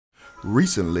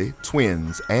Recently,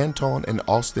 twins Anton and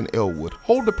Austin Elwood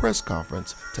hold a press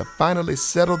conference to finally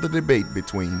settle the debate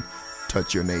between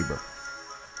touch your neighbor.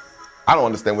 I don't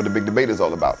understand what the big debate is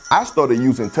all about. I started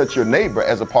using touch your neighbor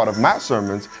as a part of my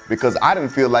sermons because I didn't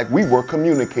feel like we were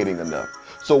communicating enough.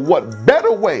 So what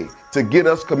better way to get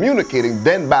us communicating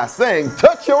than by saying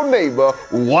touch your neighbor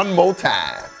one more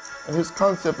time? And his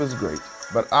concept is great,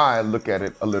 but I look at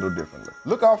it a little differently.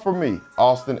 Look out for me,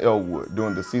 Austin Elwood,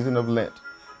 during the season of Lent.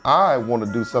 I want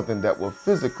to do something that will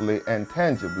physically and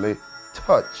tangibly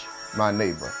touch my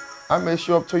neighbor. I may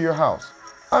show up to your house.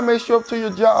 I may show up to your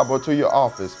job or to your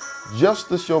office just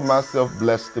to show myself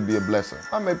blessed to be a blessing.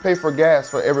 I may pay for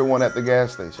gas for everyone at the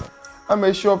gas station. I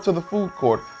may show up to the food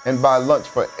court and buy lunch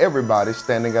for everybody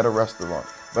standing at a restaurant.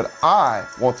 But I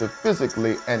want to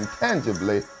physically and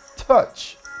tangibly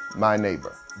touch my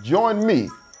neighbor. Join me,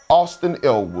 Austin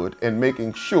Elwood, in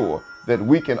making sure that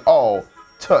we can all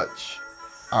touch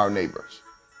our neighbors.